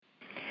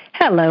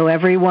Hello,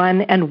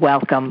 everyone, and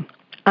welcome.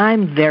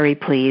 I'm very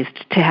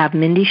pleased to have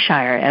Mindy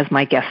Scheier as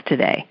my guest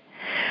today.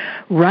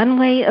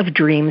 Runway of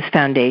Dreams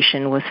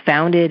Foundation was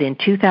founded in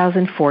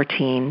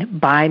 2014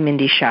 by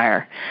Mindy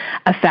Scheier,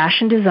 a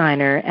fashion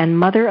designer and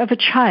mother of a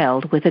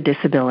child with a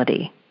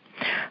disability.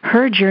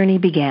 Her journey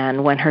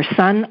began when her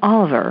son,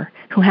 Oliver,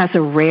 who has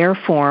a rare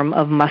form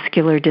of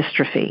muscular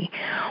dystrophy,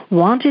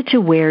 wanted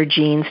to wear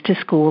jeans to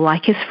school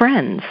like his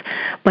friends,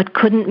 but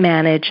couldn't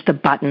manage the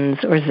buttons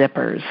or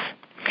zippers.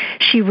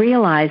 She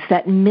realized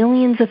that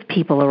millions of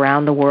people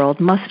around the world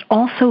must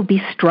also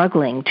be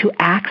struggling to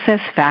access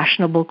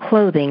fashionable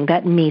clothing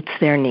that meets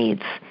their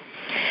needs.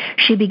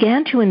 She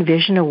began to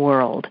envision a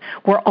world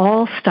where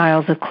all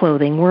styles of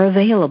clothing were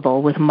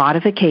available with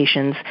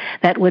modifications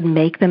that would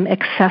make them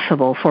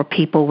accessible for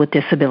people with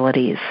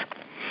disabilities.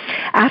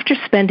 After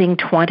spending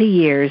 20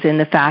 years in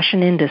the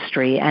fashion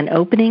industry and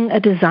opening a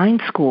design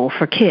school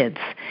for kids,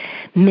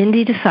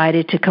 Mindy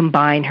decided to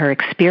combine her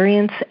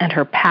experience and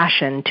her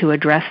passion to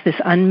address this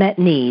unmet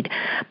need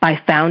by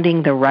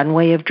founding the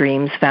Runway of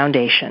Dreams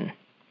Foundation.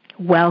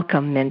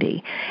 Welcome,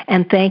 Mindy,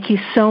 and thank you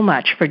so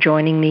much for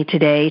joining me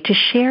today to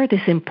share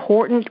this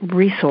important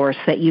resource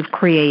that you've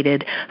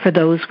created for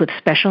those with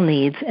special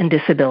needs and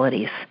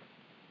disabilities.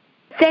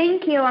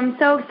 Thank you. I'm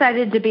so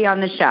excited to be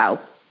on the show.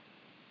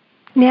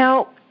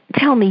 Now,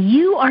 tell me,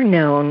 you are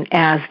known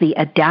as the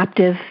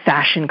adaptive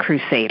fashion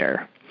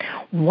crusader.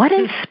 What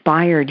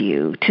inspired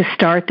you to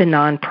start the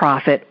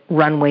nonprofit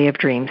Runway of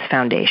Dreams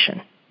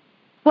Foundation?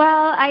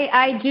 Well,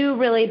 I do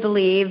really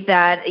believe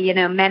that,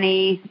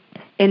 many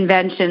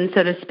inventions,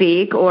 so to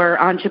speak, or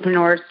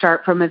entrepreneurs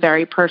start from a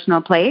very personal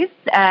place,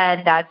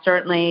 and that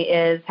certainly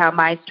is how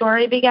my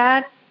story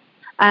began.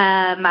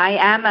 I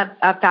am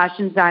a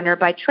fashion designer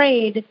by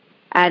trade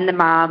and the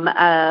mom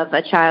of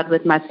a child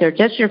with muscular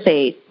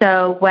dystrophy.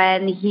 So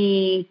when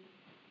he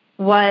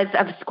was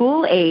of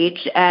school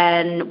age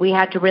and we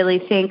had to really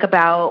think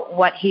about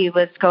what he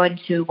was going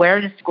to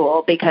wear to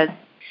school because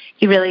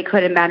he really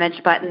couldn't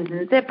manage buttons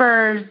and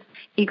zippers.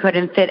 He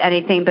couldn't fit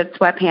anything but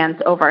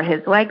sweatpants over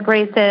his leg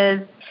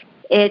braces.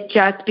 It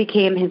just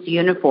became his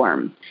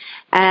uniform.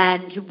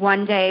 And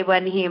one day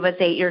when he was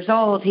 8 years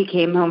old, he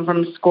came home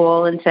from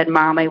school and said,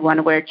 "Mom, I want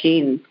to wear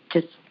jeans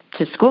to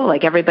school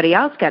like everybody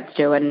else gets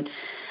to. And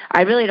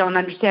I really don't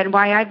understand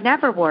why I've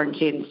never worn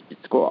jeans to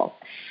school."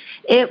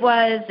 It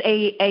was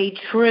a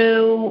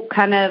true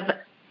kind of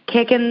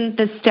kick in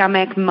the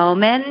stomach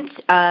moment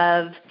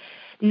of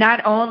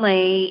not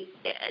only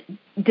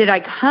did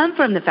I come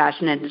from the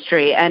fashion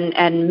industry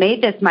and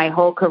made this my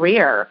whole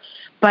career,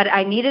 but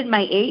I needed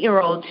my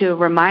 8-year-old to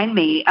remind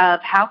me of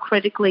how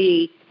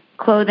critically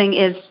clothing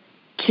is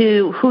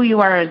to who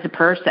you are as a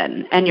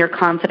person and your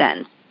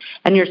confidence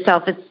and your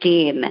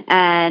self-esteem.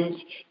 And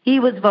he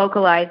was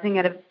vocalizing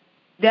at a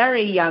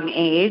very young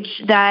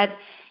age that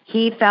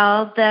he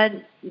felt that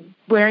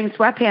wearing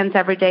sweatpants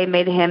every day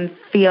made him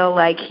feel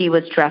like he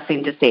was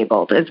dressing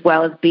disabled as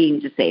well as being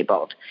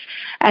disabled.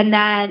 And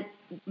that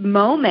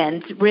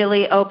moment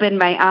really opened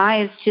my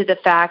eyes to the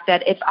fact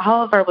that if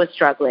Oliver was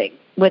struggling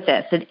with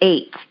this at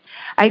 8,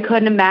 I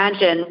couldn't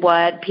imagine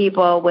what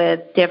people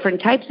with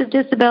different types of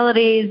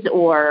disabilities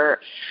or,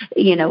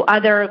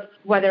 other,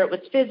 whether it was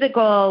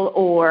physical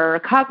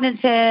or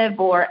cognitive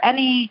or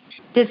any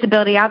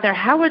disability out there,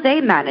 how were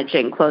they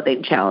managing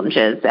clothing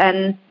challenges?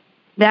 And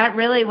that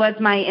really was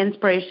my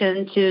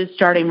inspiration to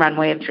starting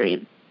Runway of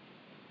Dreams.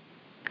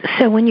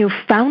 So when you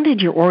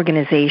founded your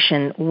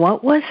organization,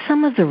 what was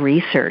some of the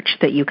research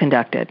that you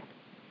conducted?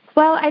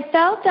 Well, I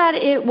felt that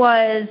it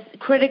was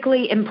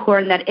critically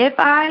important that if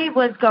I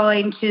was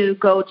going to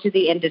go to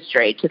the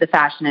industry, to the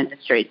fashion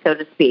industry, so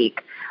to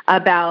speak,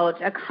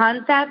 about a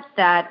concept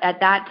that at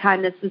that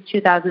time, this was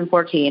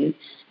 2014,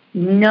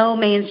 no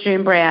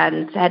mainstream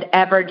brands had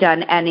ever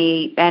done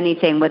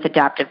anything with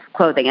adaptive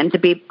clothing. And to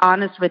be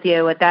honest with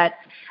you, at that,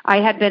 I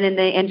had been in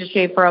the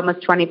industry for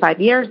almost 25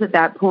 years at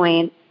that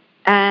point,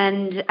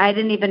 and I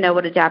didn't even know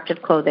what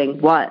adaptive clothing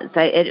was.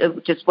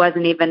 It just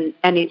wasn't even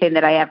anything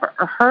that I ever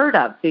heard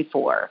of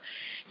before.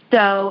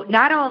 So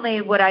not only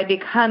would I be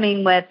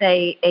coming with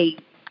a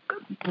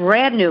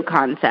brand new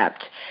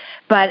concept,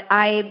 but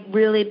I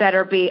really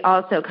better be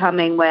also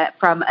coming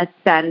from a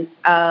sense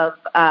of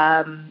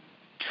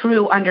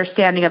true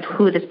understanding of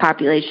who this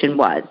population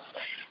was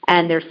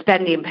and their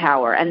spending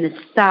power and the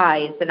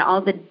size and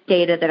all the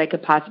data that I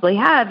could possibly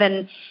have.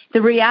 And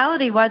the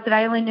reality was that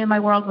I only knew my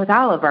world with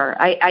Oliver.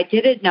 I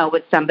didn't know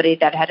what somebody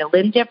that had a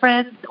limb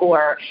difference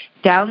or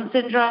Down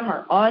syndrome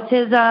or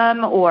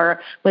autism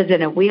or was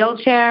in a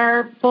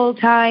wheelchair full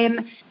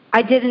time.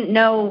 I didn't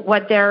know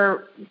what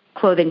their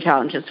clothing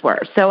challenges were.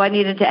 So I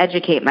needed to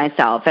educate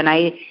myself. And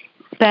I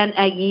spent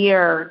a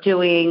year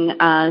doing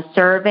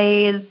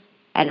surveys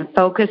and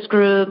focus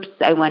groups.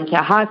 I went to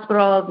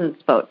hospitals and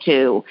spoke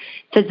to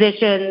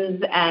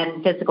physicians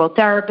and physical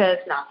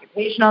therapists and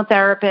occupational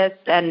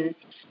therapists and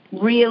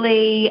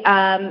really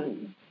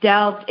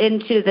delved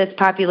into this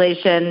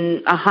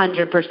population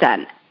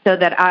 100% so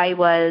that I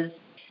was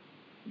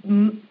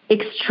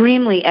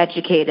extremely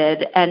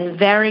educated and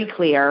very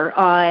clear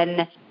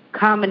on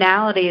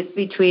commonalities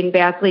between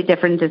vastly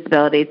different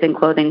disabilities and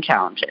clothing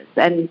challenges.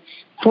 And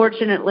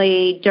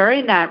fortunately,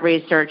 during that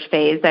research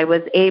phase, I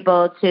was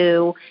able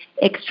to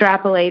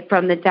extrapolate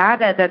from the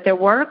data that there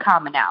were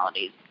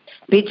commonalities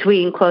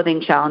between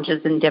clothing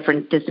challenges and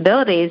different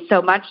disabilities,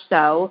 so much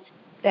so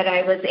that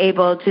I was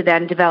able to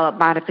then develop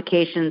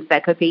modifications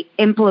that could be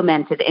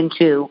implemented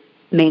into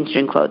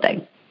mainstream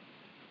clothing.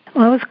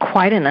 Well, it was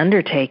quite an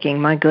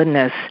undertaking, my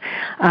goodness.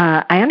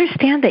 I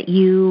understand that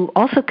you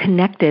also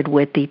connected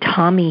with the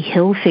Tommy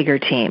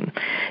Hilfiger team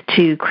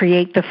to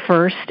create the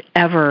first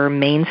ever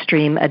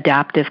mainstream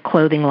adaptive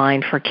clothing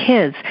line for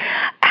kids.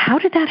 How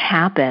did that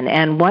happen,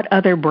 and what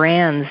other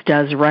brands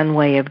does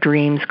Runway of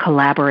Dreams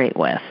collaborate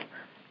with?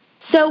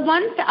 So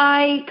once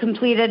I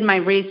completed my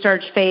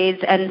research phase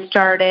and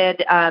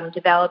started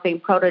developing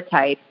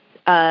prototypes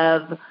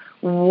of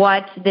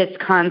what this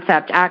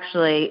concept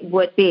actually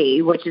would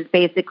be, which is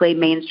basically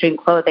mainstream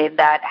clothing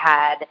that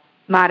had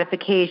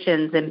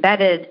modifications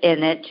embedded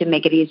in it to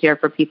make it easier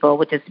for people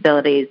with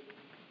disabilities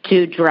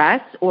to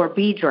dress or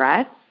be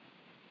dressed.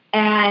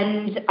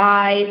 And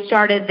I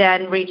started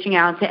then reaching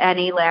out to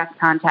any last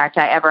contact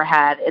I ever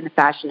had in the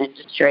fashion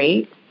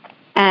industry.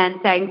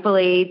 And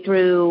thankfully,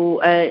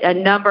 through a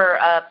number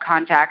of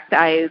contacts,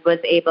 I was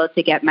able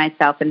to get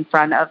myself in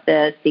front of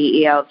the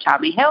CEO of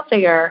Tommy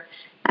Hilfiger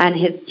and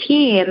his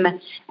team.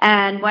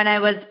 And when I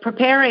was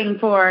preparing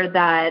for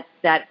that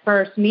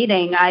first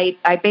meeting,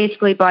 I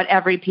basically bought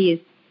every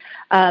piece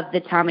of the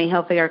Tommy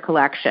Hilfiger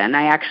collection.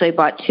 I actually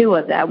bought two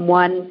of them.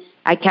 One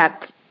I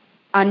kept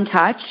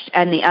untouched,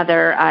 and the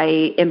other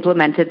I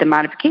implemented the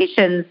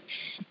modifications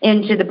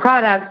into the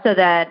product so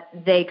that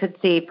they could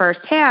see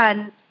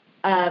firsthand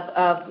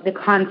of the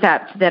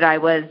concept that I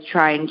was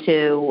trying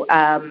to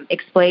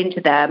explain to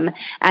them,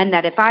 and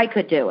that if I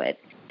could do it,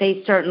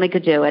 they certainly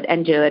could do it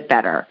and do it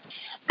better.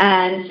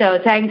 And so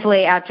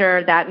thankfully,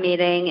 after that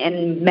meeting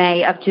in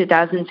May of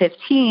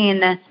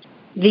 2015,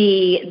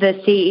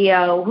 the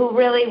CEO, who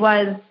really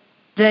was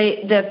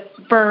the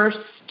first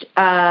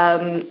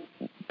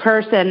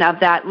person of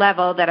that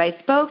level that I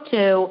spoke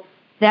to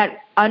that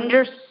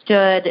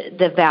understood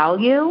the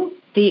value,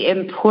 the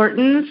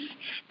importance,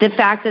 the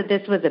fact that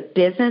this was a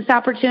business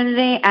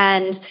opportunity,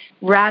 and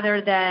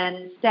rather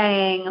than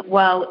saying,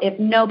 well, if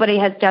nobody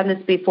has done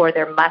this before,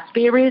 there must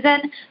be a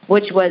reason,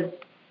 which was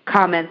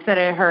comments that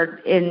I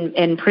heard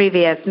in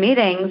previous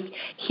meetings,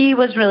 he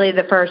was really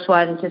the first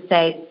one to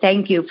say,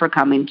 thank you for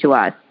coming to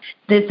us.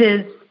 This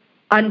is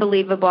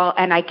unbelievable,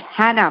 and I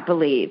cannot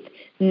believe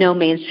no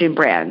mainstream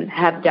brand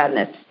have done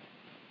this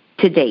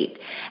to date.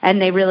 And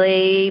they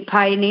really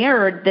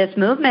pioneered this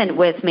movement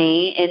with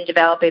me in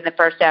developing the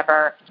first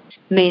ever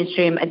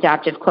mainstream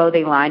adaptive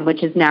clothing line,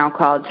 which is now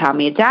called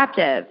Tommy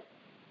Adaptive.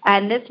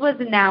 And this was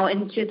now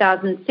in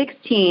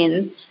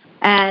 2016.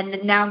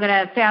 And now I'm going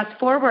to fast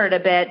forward a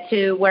bit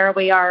to where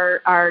we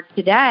are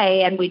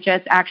today. And we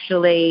just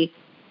actually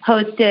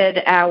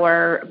hosted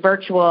our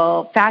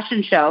virtual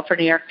fashion show for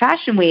New York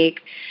Fashion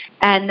Week.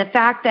 And the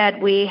fact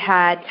that we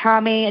had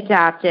Tommy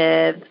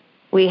Adaptive,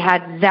 we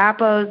had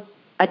Zappos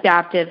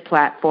Adaptive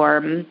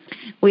platform,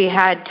 we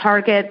had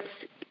Target's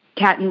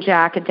Cat and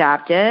Jack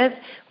Adaptive,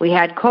 we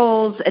had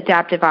Kohl's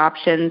Adaptive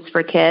options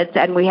for kids,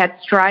 and we had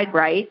Stride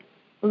Right,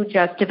 who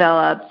just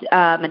developed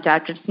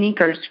adaptive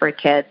sneakers for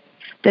kids.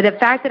 So the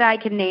fact that I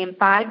can name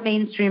 5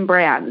 mainstream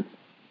brands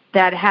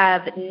that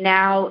have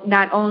now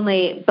not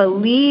only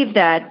believed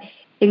that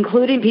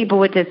including people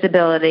with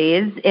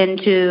disabilities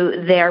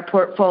into their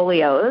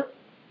portfolios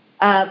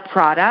of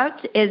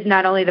product is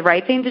not only the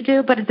right thing to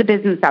do, but it's a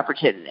business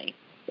opportunity.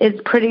 It's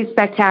pretty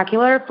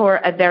spectacular for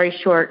a very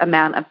short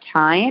amount of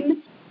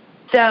time.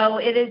 So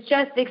it is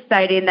just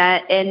exciting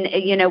that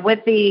with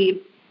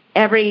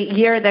every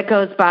year that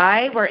goes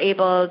by, we're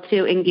able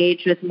to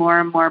engage with more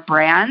and more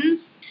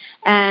brands.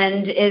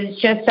 And it's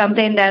just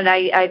something that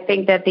I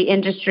think that the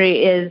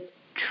industry is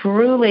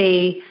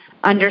truly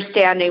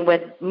understanding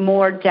with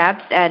more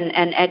depth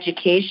and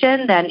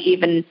education than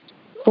even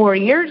 4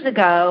 years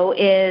ago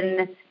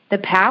in the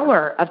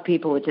power of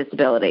people with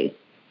disabilities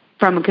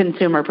from a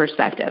consumer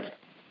perspective.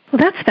 Well,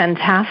 that's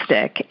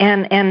fantastic.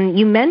 And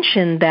you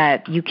mentioned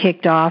that you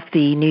kicked off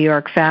the New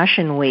York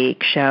Fashion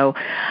Week show.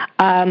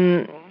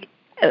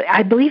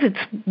 I believe it's,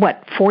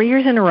 4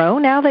 years in a row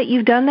now that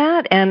you've done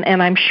that?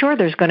 And I'm sure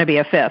there's going to be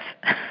a 5th.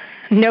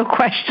 No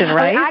question,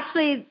 right?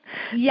 Actually,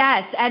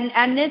 yes.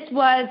 And this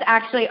was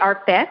actually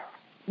our 5th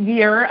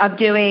year of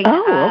doing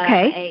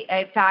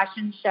a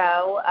fashion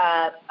show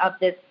of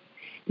this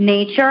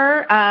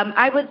nature.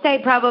 I would say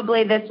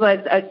probably this was,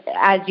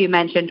 as you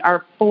mentioned,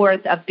 our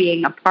 4th of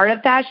being a part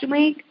of Fashion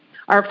Week.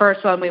 Our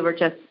first one, we were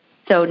just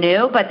so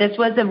new, but this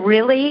was a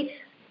really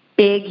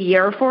big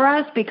year for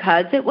us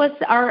because it was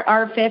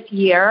our 5th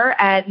year,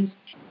 and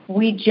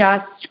we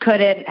just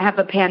couldn't have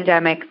a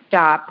pandemic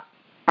stop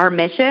our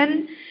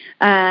mission.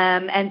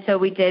 And so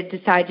we did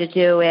decide to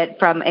do it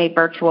from a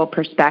virtual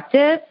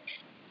perspective.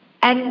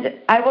 And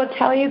I will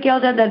tell you,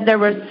 Gilda, that there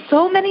were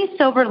so many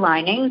silver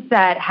linings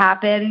that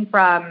happened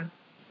from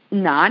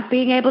not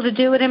being able to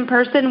do it in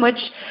person, which,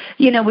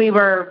 we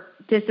were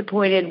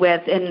disappointed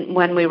with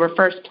when we were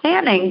first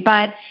planning.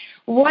 But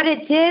what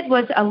it did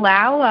was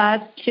allow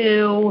us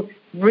to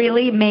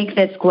really make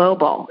this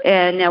global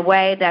in a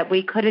way that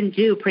we couldn't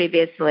do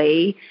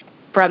previously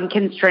from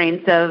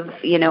constraints of,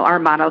 our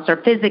models are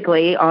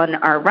physically on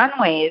our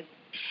runways.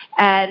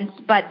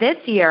 But this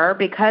year,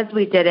 because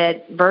we did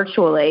it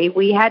virtually,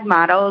 we had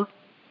models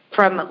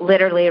from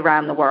literally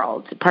around the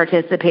world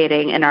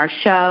participating in our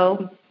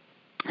show,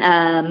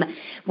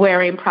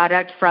 wearing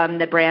product from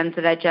the brands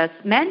that I just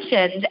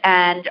mentioned,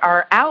 and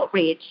our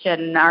outreach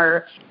and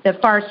the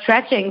far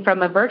stretching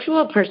from a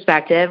virtual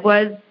perspective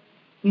was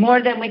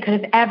more than we could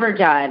have ever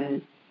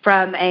done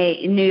from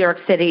a New York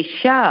City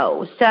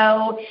show.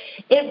 So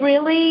it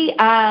really,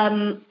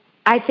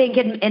 I think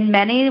in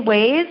many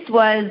ways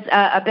was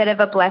a bit of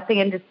a blessing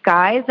in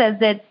disguise, as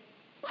it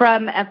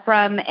from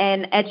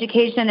an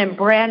education and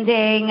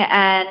branding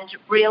and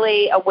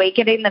really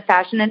awakening the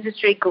fashion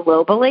industry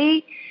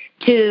globally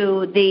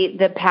to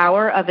the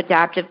power of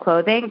adaptive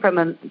clothing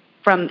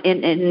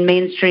in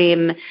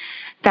mainstream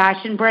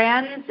fashion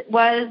brands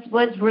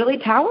was really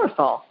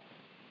powerful.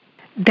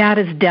 That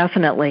is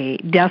definitely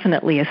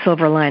a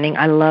silver lining.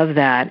 I love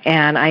that.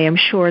 And I am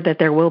sure that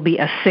there will be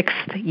a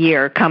sixth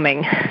year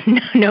coming.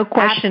 No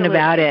question Absolutely.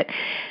 About it.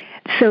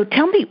 So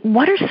tell me,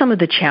 what are some of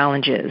the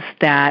challenges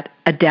that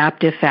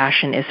adaptive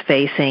fashion is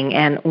facing,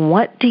 and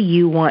what do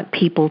you want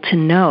people to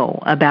know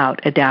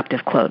about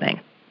adaptive clothing?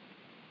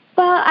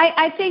 Well,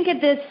 I think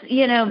at this,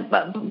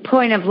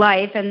 point of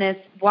life and this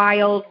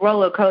wild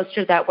roller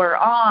coaster that we're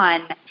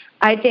on,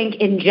 I think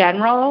in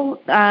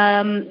general,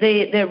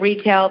 the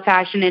retail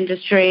fashion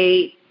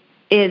industry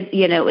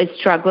is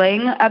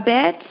struggling a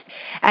bit,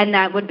 and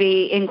that would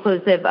be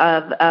inclusive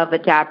of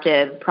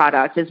adaptive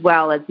products as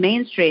well as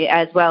mainstream,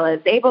 as well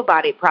as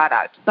able-bodied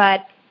products.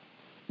 But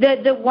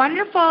the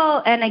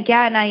wonderful, and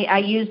again, I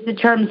use the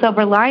term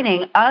silver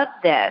lining of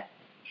this,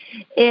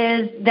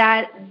 is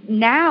that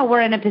now we're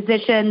in a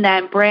position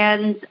that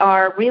brands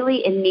are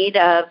really in need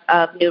of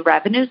new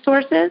revenue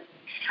sources,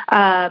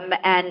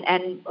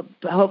 and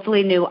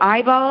hopefully new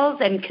eyeballs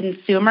and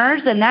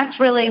consumers. And that's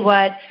really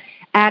what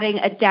adding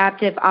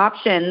adaptive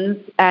options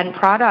and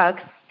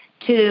products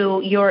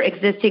to your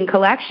existing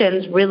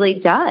collections really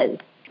does.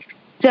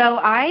 So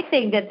I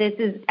think that this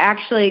is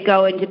actually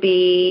going to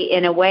be,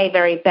 in a way,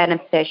 very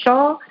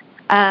beneficial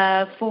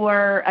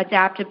for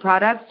adaptive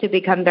products to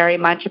become very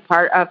much a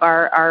part of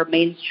our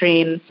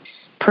mainstream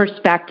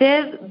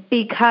perspective,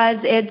 because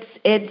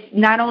it's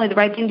not only the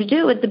right thing to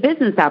do, it's a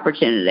business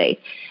opportunity.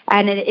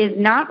 And it is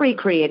not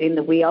recreating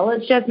the wheel,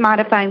 it's just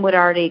modifying what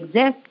already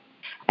exists.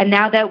 And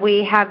now that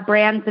we have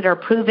brands that are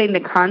proving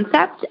the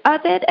concept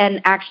of it and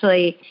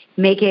actually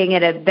making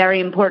it a very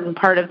important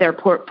part of their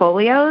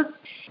portfolios,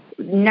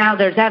 now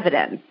there's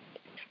evidence.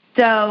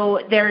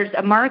 So there's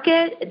a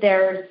market,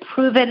 there's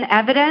proven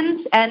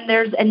evidence, and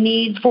there's a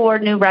need for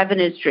new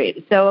revenue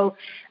streams. So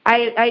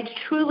I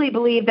truly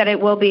believe that it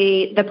will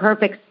be the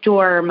perfect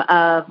storm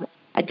of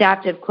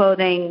adaptive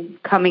clothing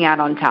coming out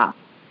on top.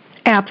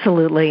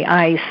 Absolutely.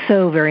 I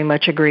so very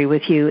much agree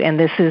with you. And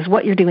this is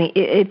what you're doing.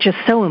 It's just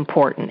so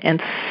important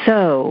and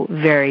so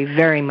very,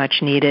 very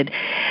much needed.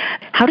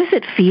 How does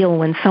it feel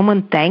when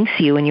someone thanks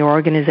you and your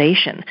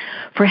organization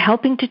for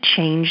helping to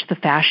change the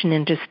fashion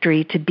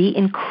industry to be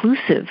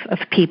inclusive of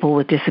people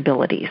with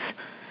disabilities?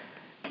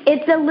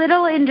 It's a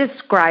little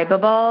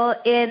indescribable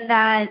in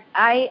that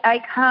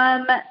I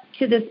come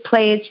to this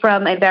place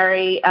from a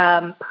very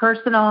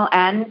personal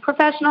and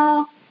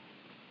professional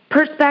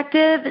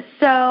perspective.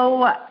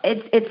 So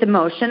it's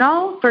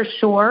emotional for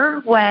sure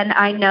when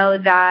I know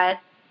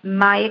that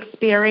my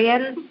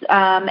experience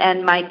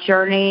and my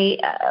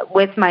journey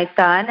with my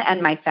son and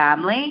my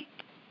family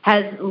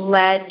has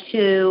led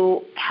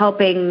to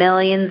helping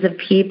millions of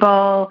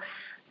people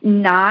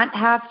not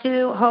have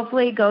to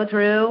hopefully go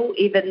through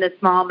even the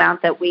small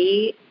amount that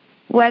we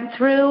went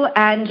through,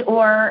 and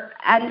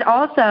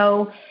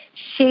also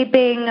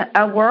shaping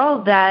a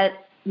world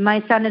that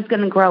my son is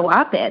going to grow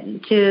up in,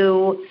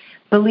 to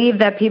believe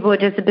that people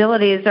with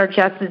disabilities are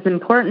just as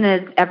important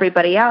as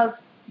everybody else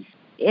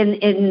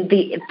in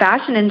the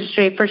fashion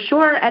industry for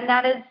sure, and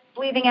that is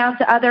bleeding out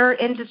to other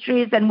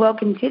industries and will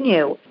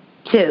continue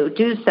to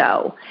do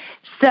so.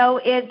 So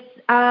it's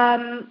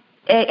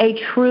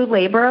a true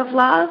labor of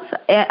love.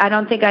 I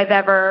don't think I've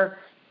ever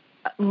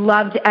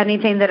loved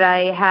anything that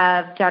I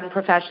have done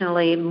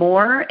professionally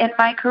more in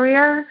my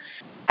career,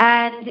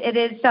 and it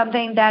is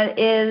something that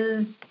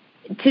is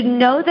to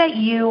know that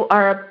you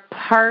are a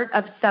part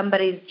of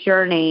somebody's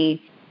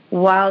journey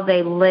while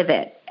they live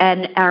it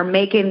and are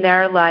making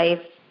their life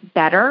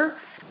better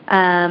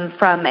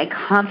from a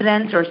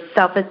confidence or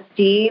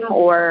self-esteem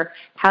or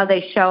how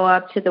they show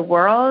up to the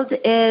world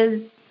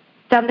is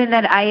something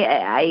that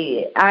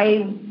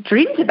I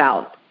dreamed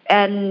about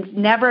and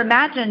never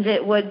imagined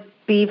it would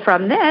be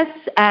from this,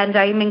 and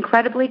I'm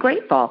incredibly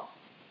grateful.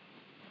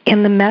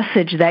 And the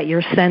message that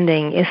you're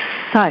sending is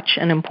such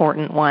an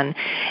important one.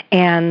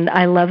 And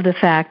I love the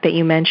fact that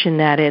you mentioned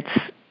that it's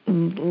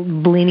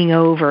bleeding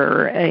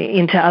over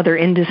into other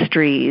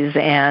industries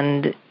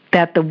and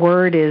that the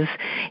word is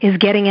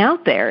getting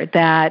out there,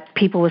 that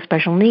people with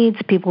special needs,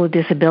 people with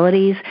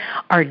disabilities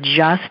are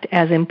just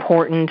as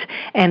important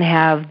and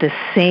have the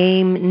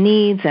same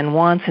needs and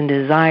wants and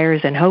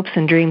desires and hopes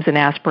and dreams and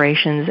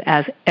aspirations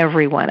as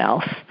everyone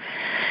else.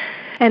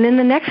 And in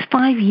the next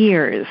 5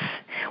 years,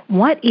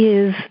 what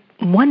is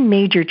one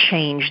major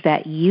change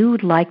that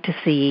you'd like to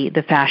see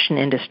the fashion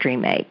industry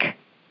make?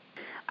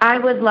 I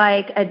would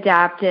like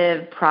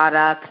adaptive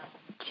products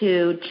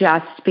to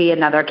just be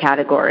another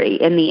category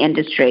in the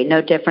industry,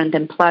 no different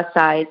than plus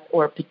size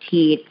or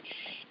petite.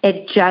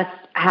 It just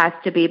has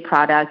to be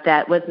product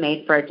that was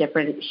made for a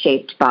different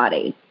shaped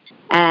body.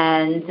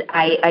 And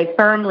I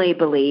firmly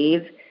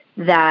believe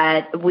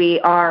that we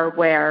are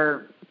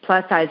where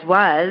plus size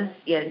was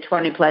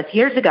 20 plus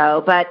years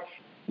ago, but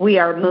we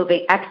are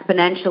moving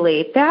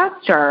exponentially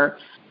faster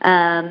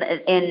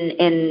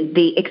in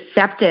the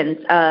acceptance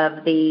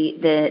of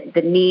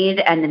the need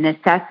and the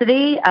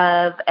necessity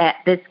of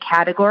this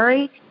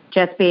category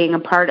just being a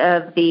part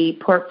of the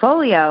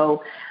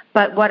portfolio.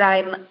 But what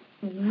I'm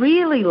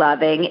really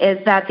loving is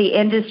that the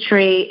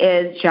industry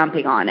is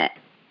jumping on it,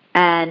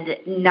 and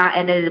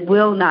it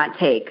will not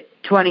take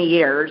 20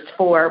 years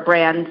for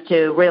brands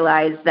to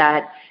realize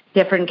that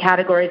different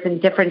categories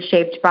and different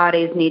shaped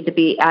bodies need to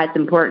be as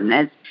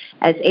important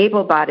as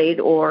able-bodied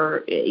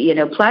or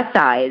plus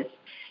size.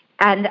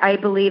 And I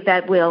believe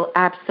that will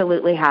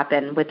absolutely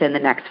happen within the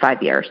next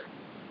 5 years.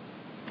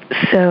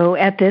 So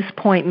at this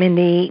point,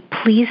 Mindy,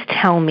 please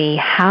tell me,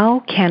 how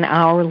can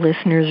our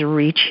listeners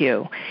reach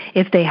you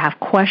if they have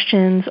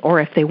questions or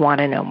if they want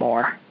to know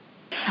more?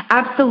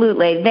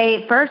 Absolutely.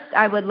 First,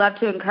 I would love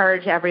to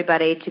encourage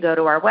everybody to go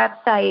to our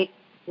website,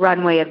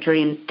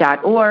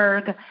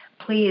 runwayofdreams.org.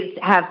 Please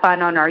have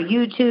fun on our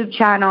YouTube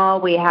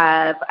channel. We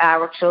have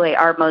actually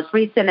our most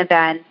recent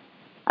event,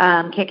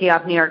 kicking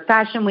off New York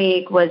Fashion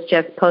Week, was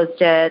just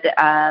posted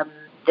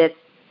this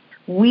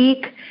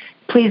week.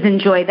 Please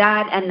enjoy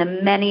that and the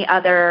many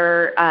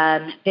other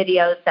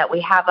videos that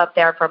we have up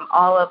there from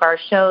all of our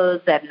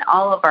shows and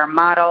all of our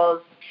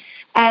models.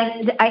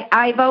 And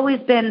I've always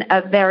been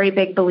a very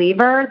big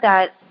believer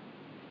that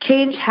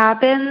change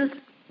happens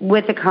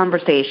with a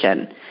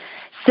conversation.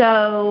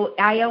 So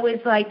I always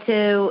like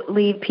to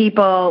leave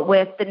people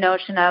with the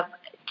notion of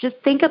just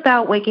think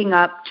about waking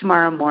up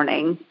tomorrow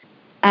morning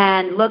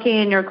and looking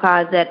in your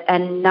closet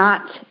and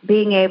not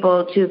being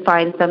able to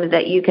find something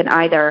that you can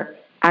either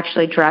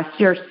actually dress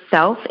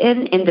yourself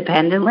in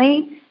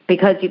independently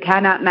because you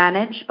cannot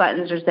manage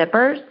buttons or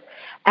zippers,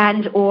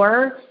 and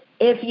or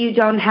if you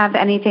don't have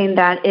anything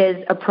that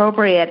is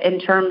appropriate in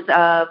terms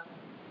of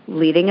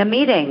leading a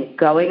meeting,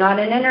 going on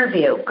an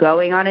interview,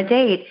 going on a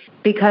date,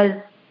 because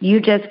you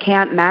just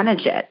can't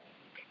manage it,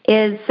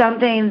 is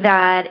something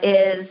that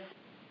is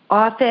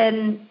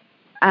often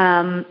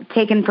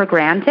taken for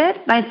granted,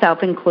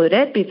 myself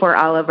included, before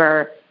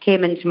Oliver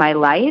came into my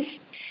life.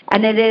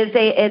 And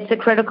it's a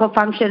critical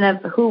function of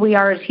who we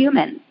are as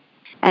humans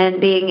and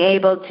being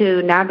able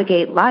to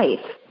navigate life.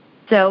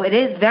 So it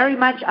is very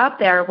much up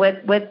there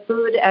with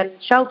food and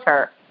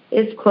shelter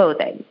is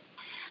clothing.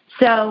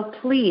 So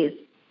please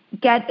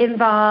get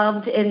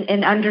involved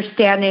in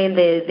understanding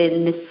the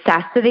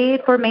necessity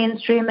for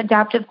mainstream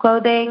adaptive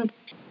clothing.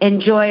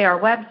 Enjoy our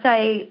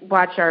website,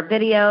 watch our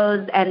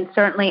videos, and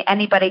certainly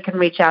anybody can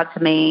reach out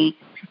to me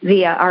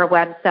via our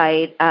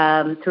website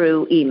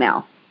through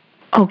email.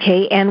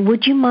 Okay, and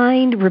would you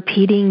mind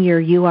repeating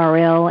your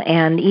URL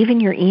and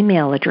even your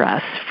email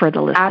address for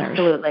the listeners?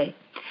 Absolutely.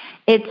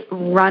 It's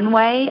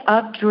Runway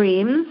of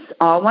Dreams,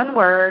 all one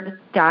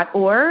word,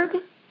 .org.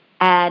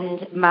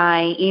 And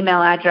my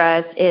email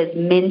address is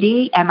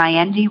Mindy,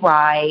 MINDY,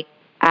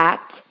 at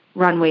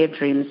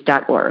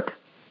runwayofdreams.org.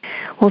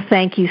 Well,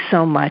 thank you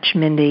so much,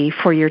 Mindy,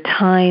 for your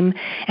time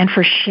and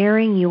for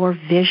sharing your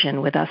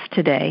vision with us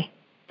today.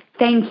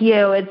 Thank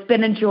you. It's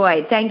been a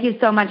joy. Thank you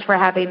so much for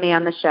having me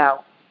on the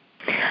show.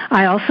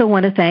 I also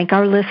want to thank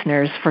our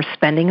listeners for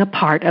spending a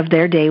part of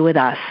their day with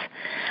us.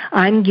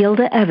 I'm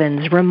Gilda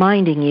Evans,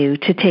 reminding you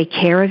to take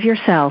care of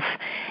yourself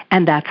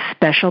and that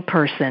special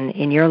person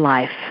in your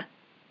life.